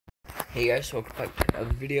Hey guys, welcome back to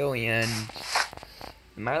another video, and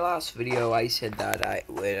in my last video I said that I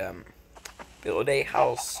would build a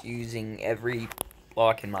house using every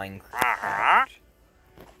block in Minecraft.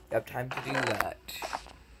 You have time to do that.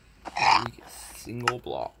 Every single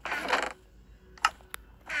block.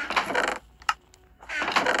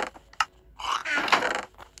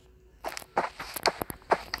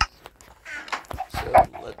 So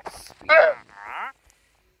let's begin.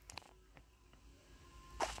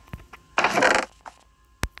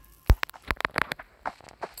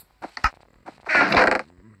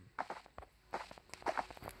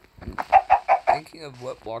 Thinking of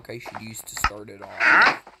what block I should use to start it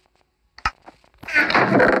off.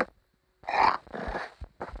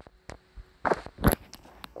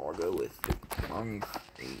 I'll go with the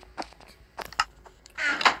concrete.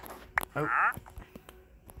 Oh.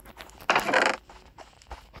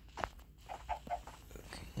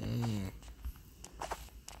 Okay.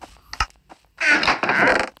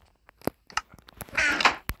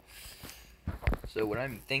 So what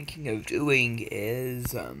I'm thinking of doing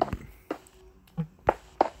is, I'm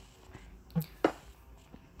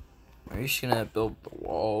just gonna build the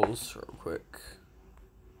walls real quick.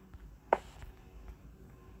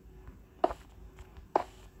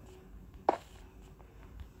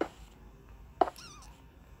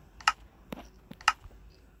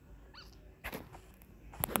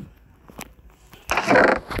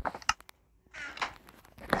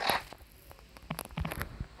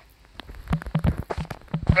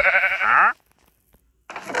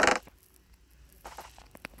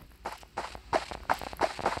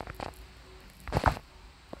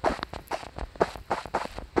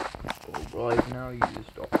 Well, I've now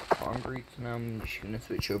used all concrete, so now I'm just gonna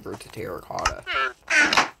switch over to terracotta.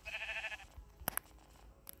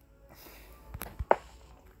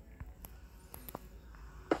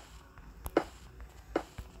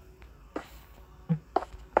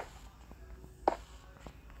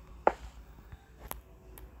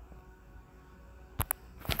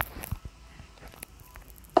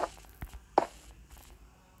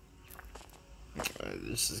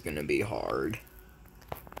 This is gonna be hard.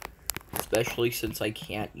 Especially since I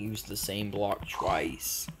can't use the same block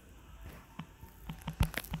twice.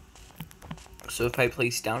 So if I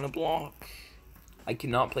place down a block, I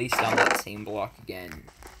cannot place down that same block again.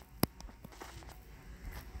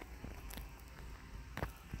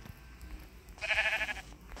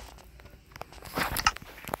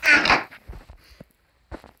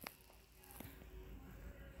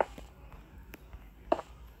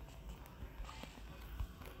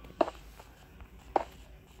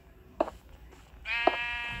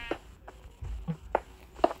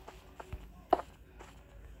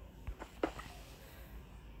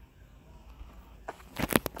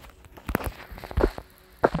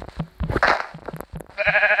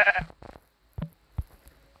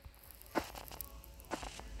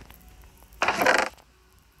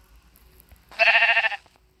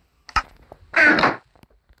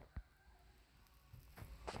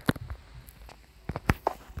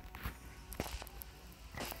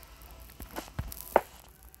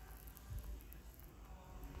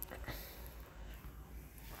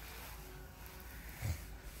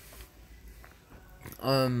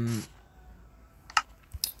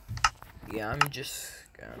 Yeah, I'm just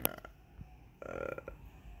gonna,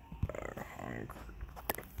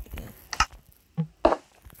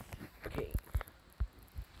 okay.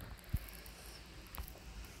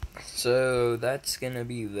 So, that's gonna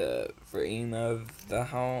be the frame of the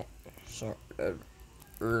house, so,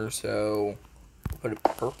 put a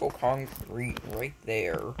purple concrete right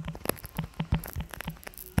there.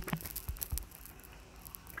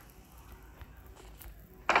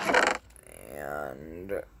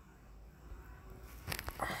 And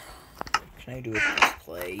what can I do with this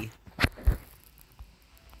clay?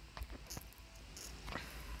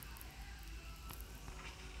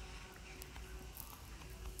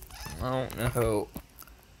 I don't know.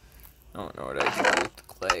 I don't know what I can do with the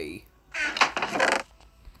clay.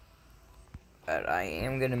 But I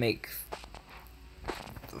am gonna make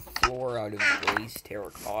the floor out of glazed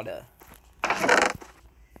terracotta.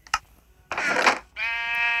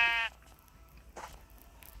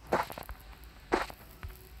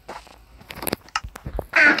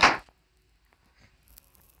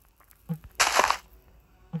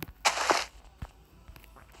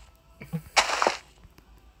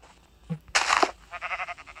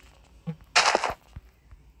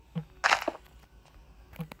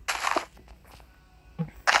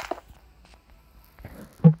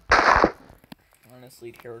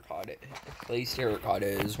 Honestly, glazed terracotta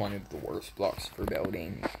is one of the worst blocks for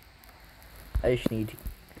building. I just need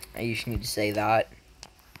to say that.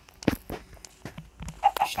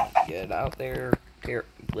 get out there.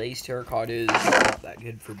 Glazed terracotta is not that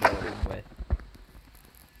good for building with.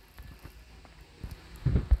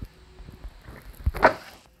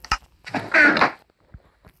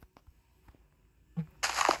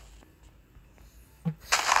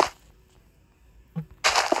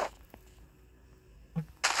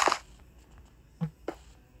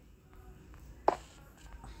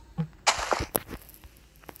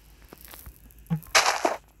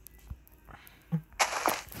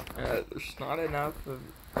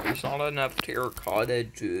 There's not enough terracotta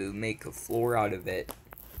to make a floor out of it.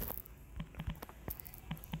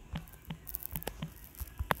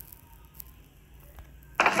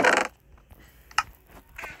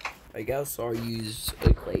 I guess I'll use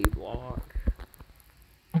a clay block.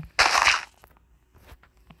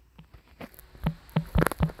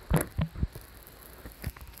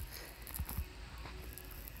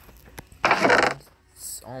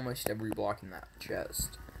 It's almost every block in that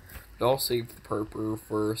chest. But I'll save the purple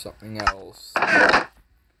for something else.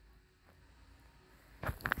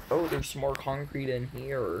 Oh, there's some more concrete in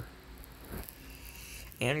here.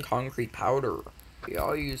 And concrete powder. Yeah,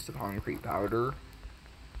 I'll use the concrete powder.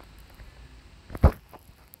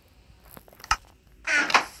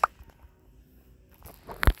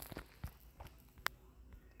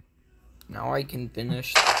 Now I can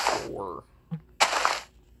finish the floor.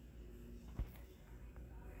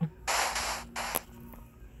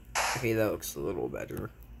 Okay, that looks a little better.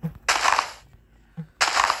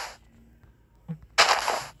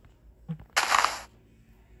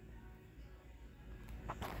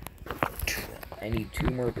 I need 2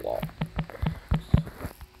 more blocks.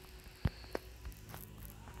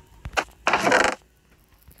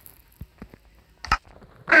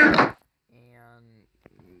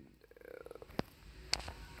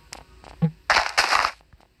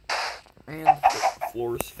 And the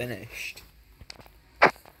floor's finished.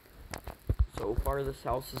 So far, this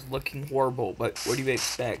house is looking horrible, but what do you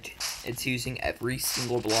expect? It's using every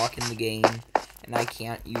single block in the game, and I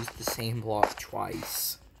can't use the same block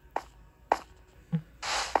twice.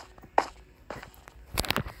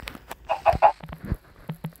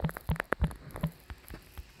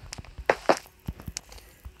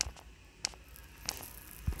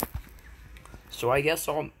 So I guess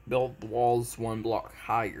I'll build the walls 1 block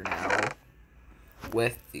higher now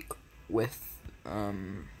with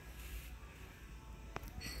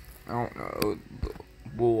I don't know, the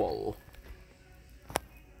wool.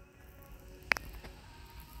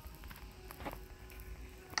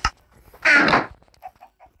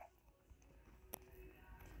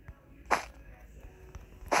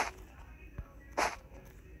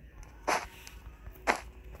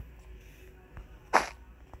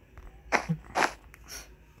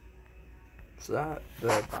 So that,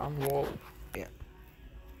 the brown wall, yeah.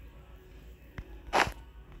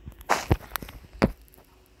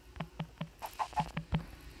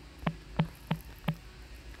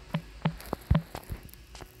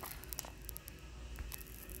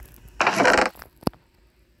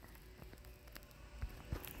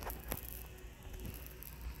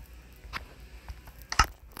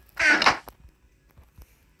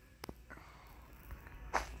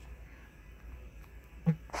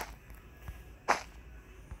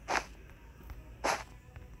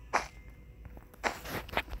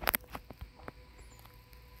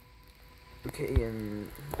 Okay, and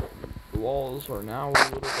the walls are now a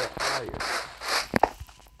little bit higher.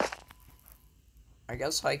 I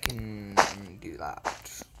guess I can do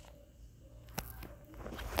that.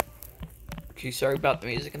 Okay, sorry about the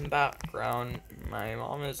music in the background. My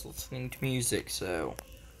mom is listening to music, so...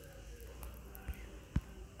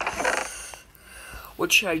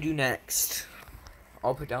 What should I do next?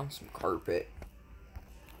 I'll put down some carpet.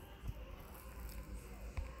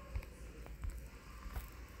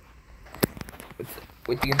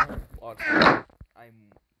 With the blocks I'm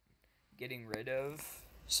getting rid of,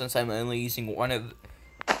 since I'm only using one of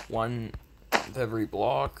every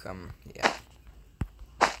block, yeah.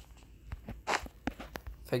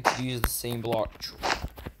 If I could use the same block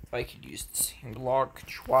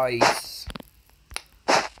twice,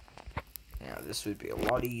 yeah, this would be a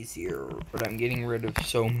lot easier, but I'm getting rid of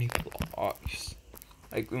so many blocks.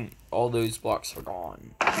 Like, all those blocks are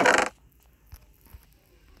gone.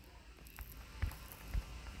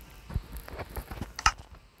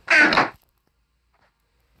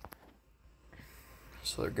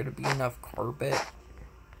 So there's gonna be enough carpet.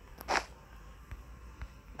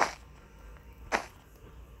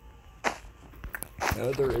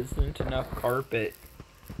 No, there isn't enough carpet.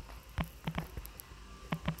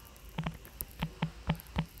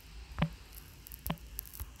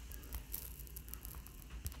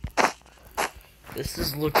 This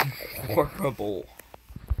is looking horrible.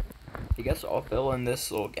 I guess I'll fill in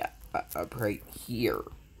this little gap up right here.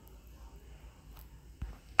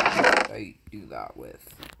 I do that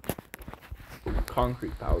with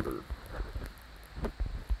concrete powder.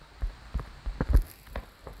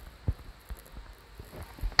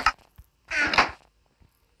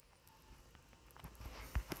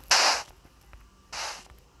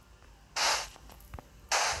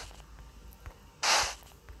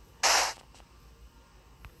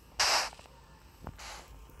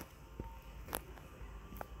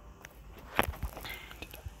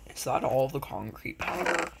 Is that all the concrete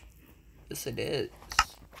powder? Yes, it is.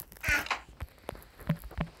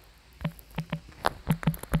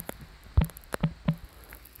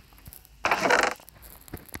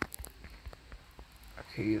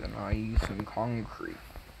 Okay, then I use some concrete.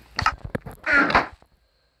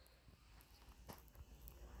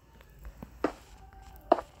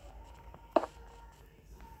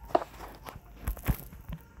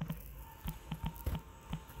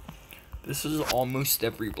 This is almost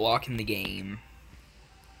every block in the game.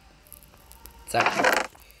 It's actually,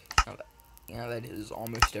 yeah, that is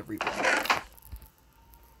almost every block.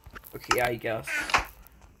 Okay, I guess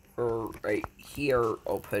for right here,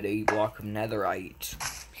 I'll put a block of netherite.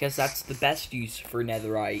 Because that's the best use for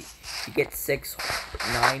netherite. You get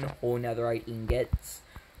 9 whole netherite ingots.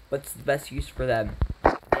 What's the best use for them?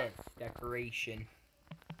 This, decoration.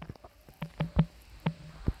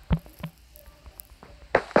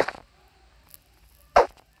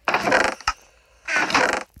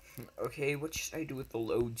 Okay, what should I do with the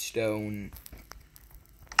lodestone?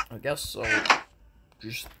 I guess I'll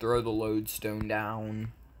just throw the lodestone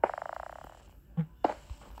down.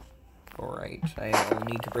 Alright, I'll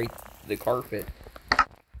need to break the carpet.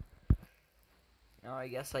 Now I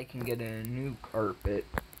guess I can get a new carpet.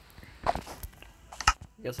 I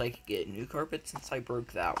guess I could get a new carpet since I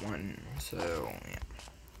broke that one. So, yeah.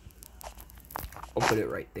 I'll put it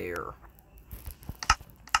right there.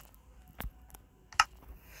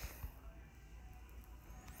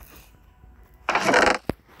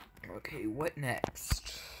 Okay, what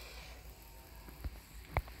next?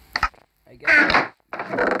 I guess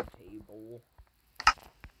table.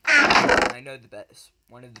 I know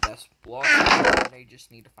one of the best blocks, but I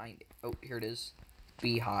just need to find it. Oh, here it is.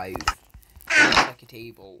 Beehive. It looks like a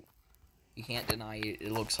table. You can't deny it,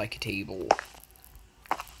 it looks like a table.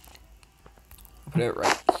 Put it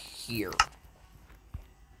right here.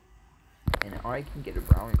 And I can get a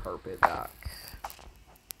brown carpet back.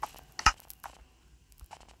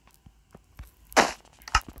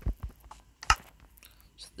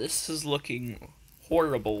 This is looking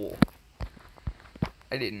horrible.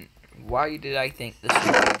 Why did I think this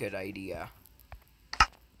would be a good idea?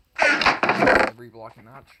 Every block in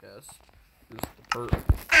that chest. Here's the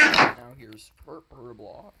now here's per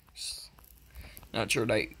blocks. Not sure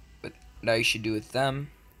what I should do with them.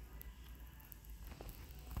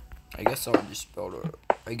 I guess I'll just build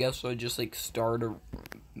I guess I'll just like start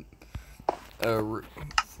a roof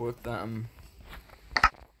with them.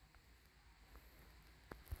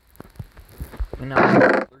 And now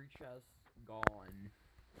 3 chests gone.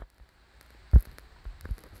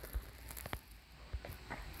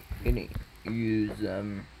 I'm gonna use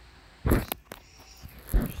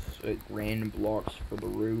just like random blocks for the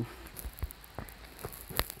roof.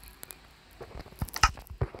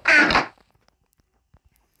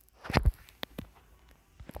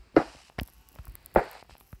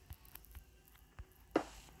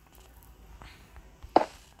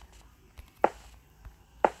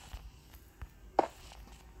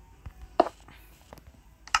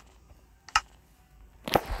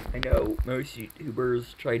 I know most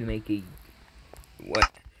YouTubers try to make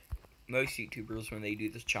most YouTubers when they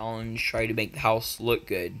do this challenge try to make the house look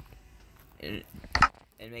good and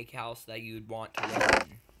make a house that you would want to live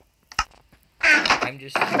in. I'm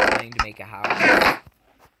just trying to make a house.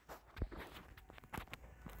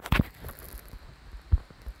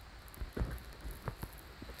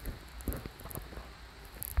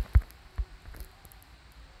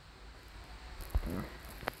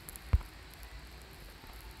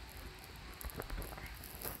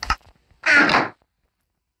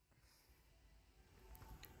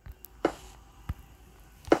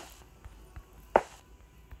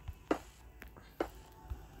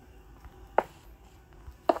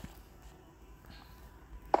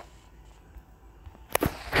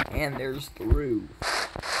 And there's the roof.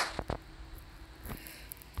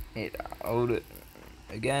 It out it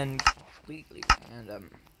again completely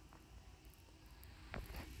random.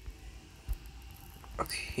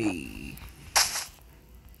 Okay.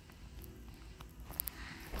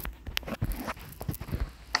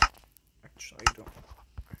 Actually, I don't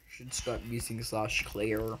stop using slash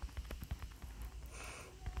clear.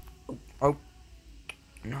 Oh,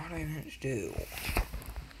 not what I meant to do.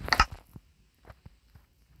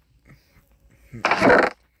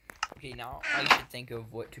 Okay, now I should think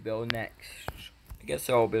of what to build next. I guess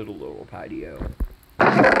I'll build a little patio.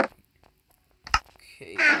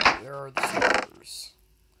 Okay, where are the stairs?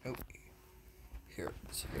 Oh, here are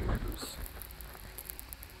the stairs.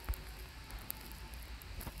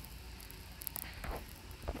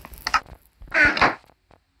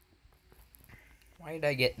 Why did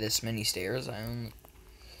I get this many stairs?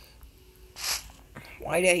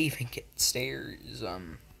 Why did I even get stairs?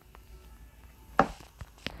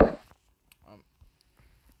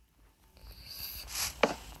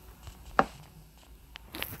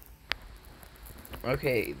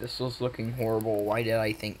 Okay, this was looking horrible. Why did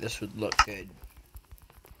I think this would look good?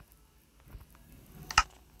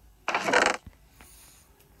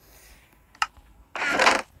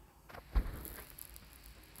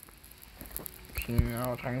 Okay,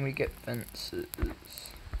 now time we get fences.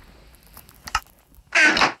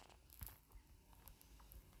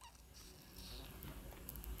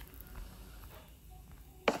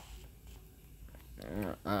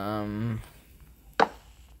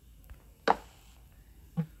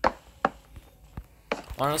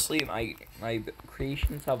 Honestly, my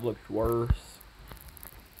creations have looked worse.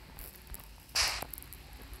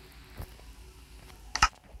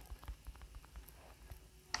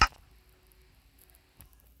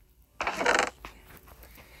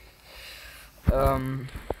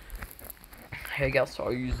 I guess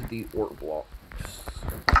I'll use the ore blocks.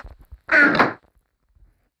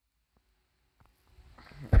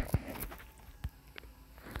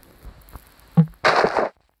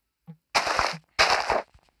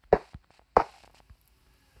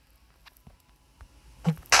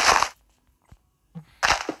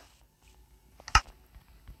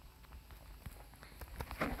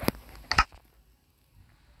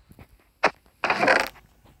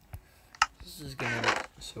 This is gonna look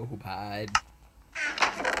so bad.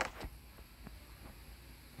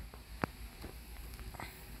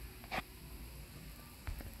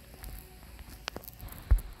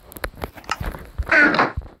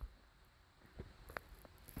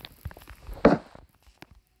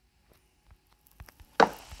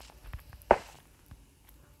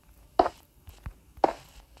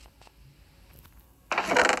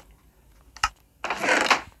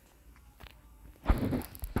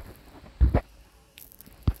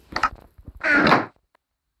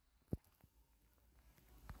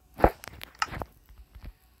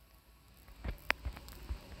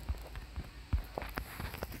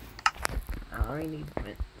 I need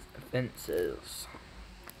fences.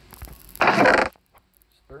 Is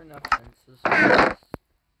there enough fences for this?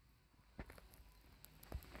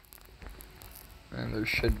 And there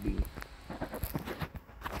should be.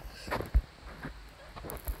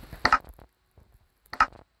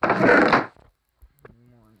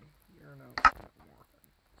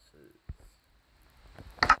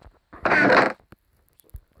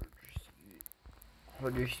 I'll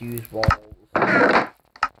just use walls.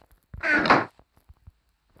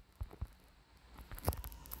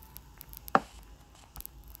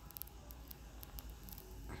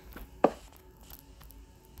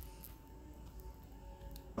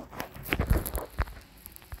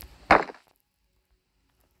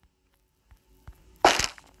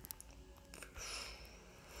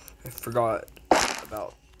 I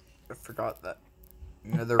forgot that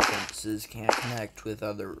other fences can't connect with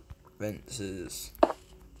other fences.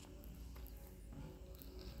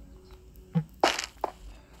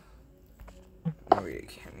 Oh, you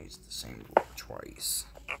can't use the same block twice.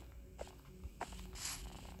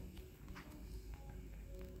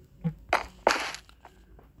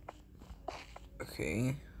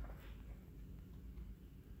 Okay.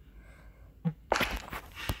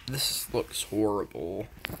 This looks horrible.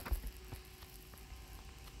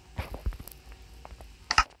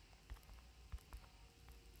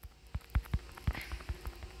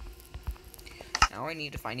 Now I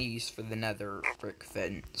need to find a use for the nether brick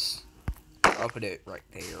fence. I'll put it right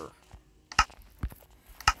there.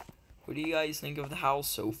 What do you guys think of the house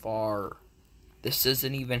so far? This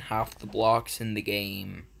isn't even half the blocks in the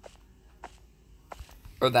game.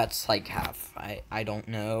 Or that's like half. I don't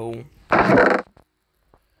know. Okay,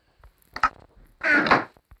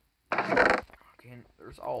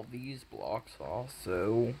 there's all these blocks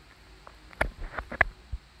also.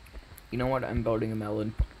 You know what? I'm building an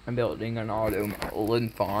auto melon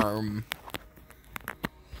farm.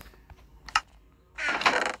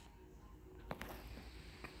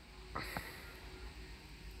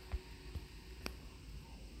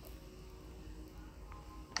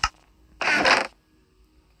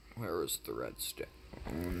 was the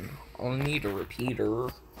redstone. I'll need a repeater.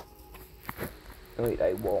 Wait,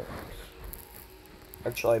 I won't.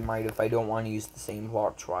 Actually, I might if I don't want to use the same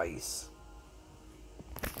block twice.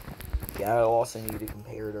 Yeah, I'll also need a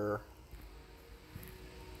comparator.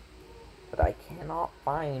 But I cannot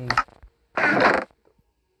find the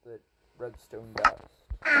redstone dust.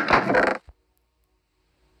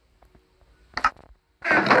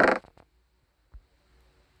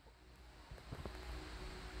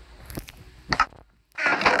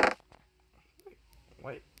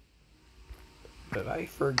 Wait. Did I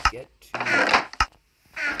forget to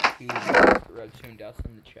the redstone dust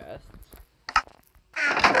in the chests?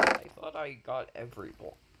 I thought I got every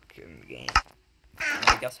block in the game.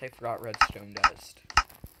 I guess I forgot redstone dust.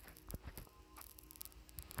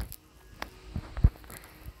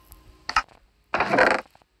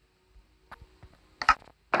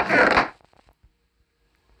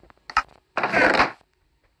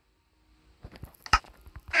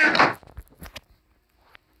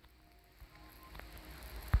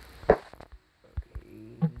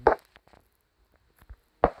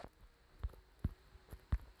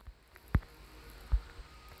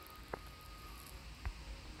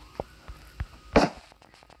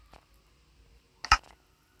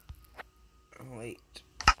 Wait.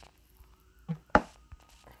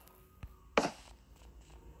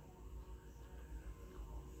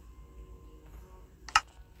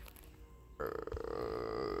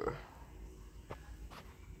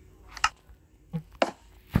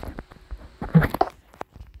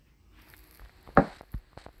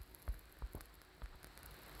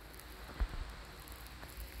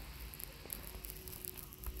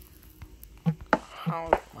 How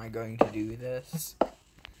am I going to do this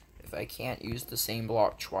if I can't use the same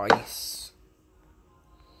block twice?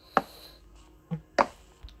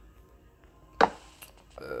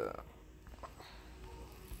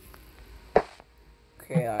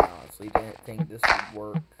 Okay, I honestly didn't think this would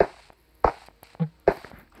work.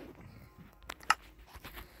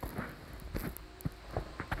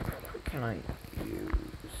 What can I use?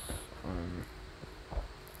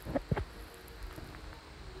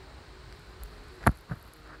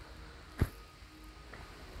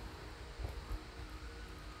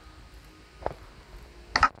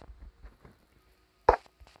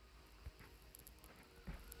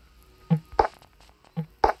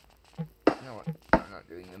 You know what? I'm not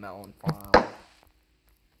doing the melon farm.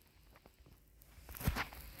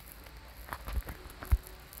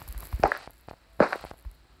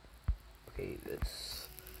 Okay, this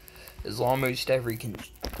is almost every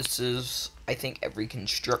this is, I think, every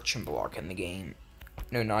construction block in the game.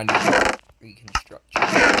 No, not even reconstruction.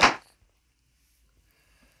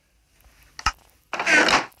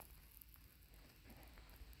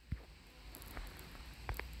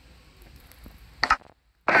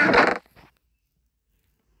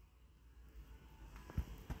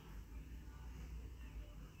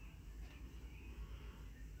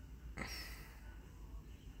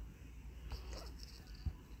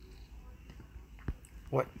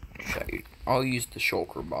 What should I? I'll use the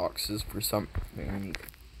shulker boxes for something.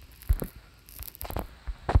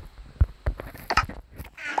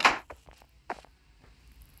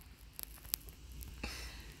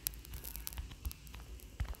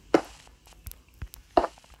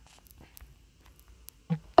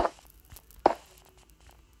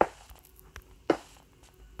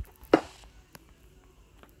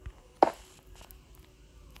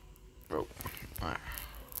 Oh.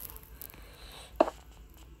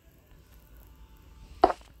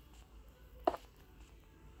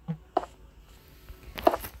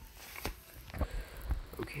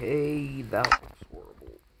 Okay, that looks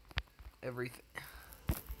horrible. Everything.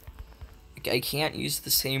 I can't use the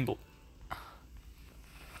same.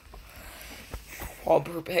 While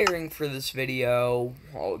preparing for this video,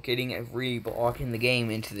 while getting every block in the game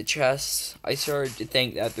into the chests, I started to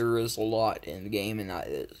think that there was a lot in the game and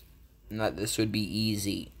that this would be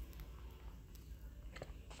easy.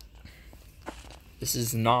 This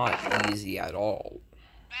is not easy at all.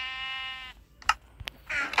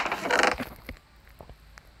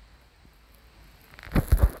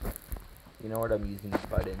 You know what? I'm using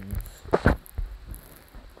buttons.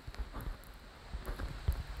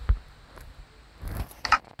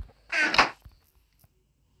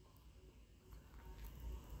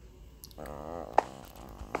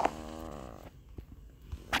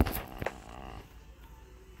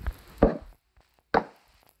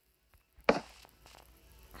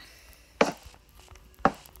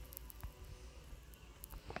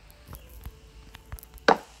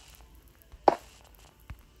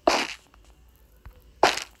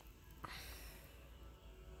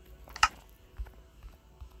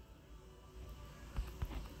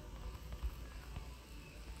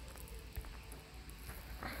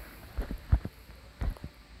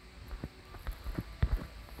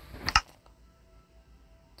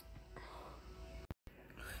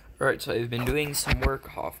 Alright, so I've been doing some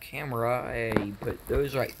work off camera. I put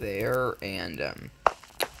those right there, and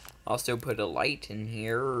also put a light in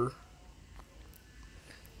here.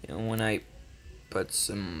 You know, when I put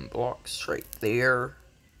some blocks right there.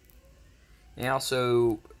 And I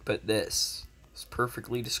also put this. This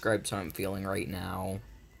perfectly describes how I'm feeling right now.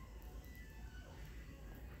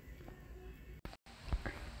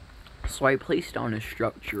 So I placed on a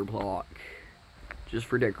structure block just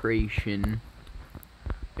for decoration.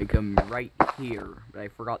 They come right here, but I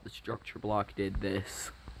forgot the structure block did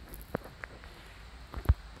this.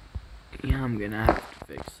 Yeah, I'm gonna have to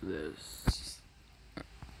fix this.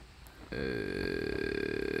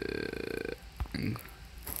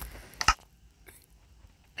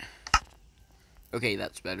 Okay,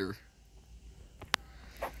 that's better.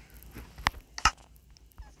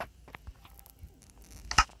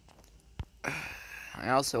 I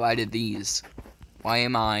also added these. Why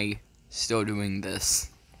am I still doing this?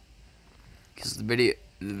 Because the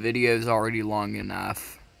video is already long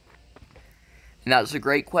enough. And that's a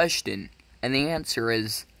great question. And the answer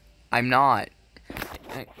is, I'm not.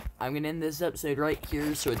 I'm gonna end this episode right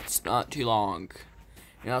here so it's not too long.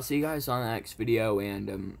 And I'll see you guys on the next video,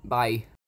 and bye.